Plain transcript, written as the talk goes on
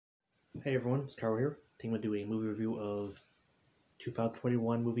Hey everyone, it's Carl here. I think I'm gonna do a movie review of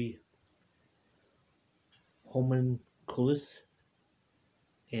 2021 movie Humunculus,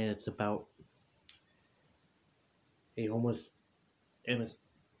 and it's about a homeless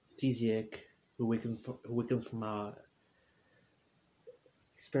anesthesiac who wakens from a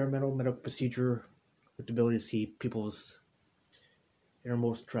experimental medical procedure with the ability to see people's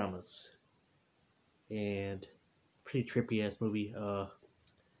innermost traumas. And pretty trippy ass movie.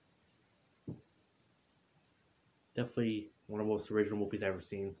 Definitely one of the most original movies I've ever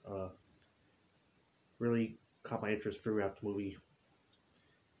seen. Really caught my interest throughout the movie.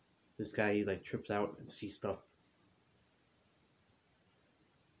 This guy like trips out and sees stuff.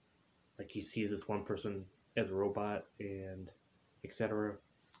 Like he sees this one person as a robot and etc.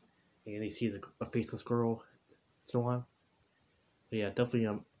 And he sees a faceless girl, so on. But yeah,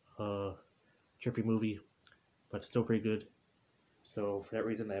 definitely a trippy movie, but still pretty good. So for that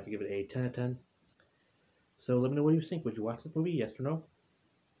reason, I have to give it a 10 out of 10. So let me know what you think. Would you watch this movie? Yes or no?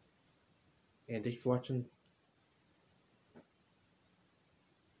 And thanks for watching.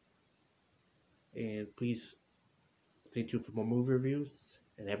 And please stay tuned for more movie reviews.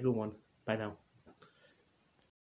 And have a good one. Bye now.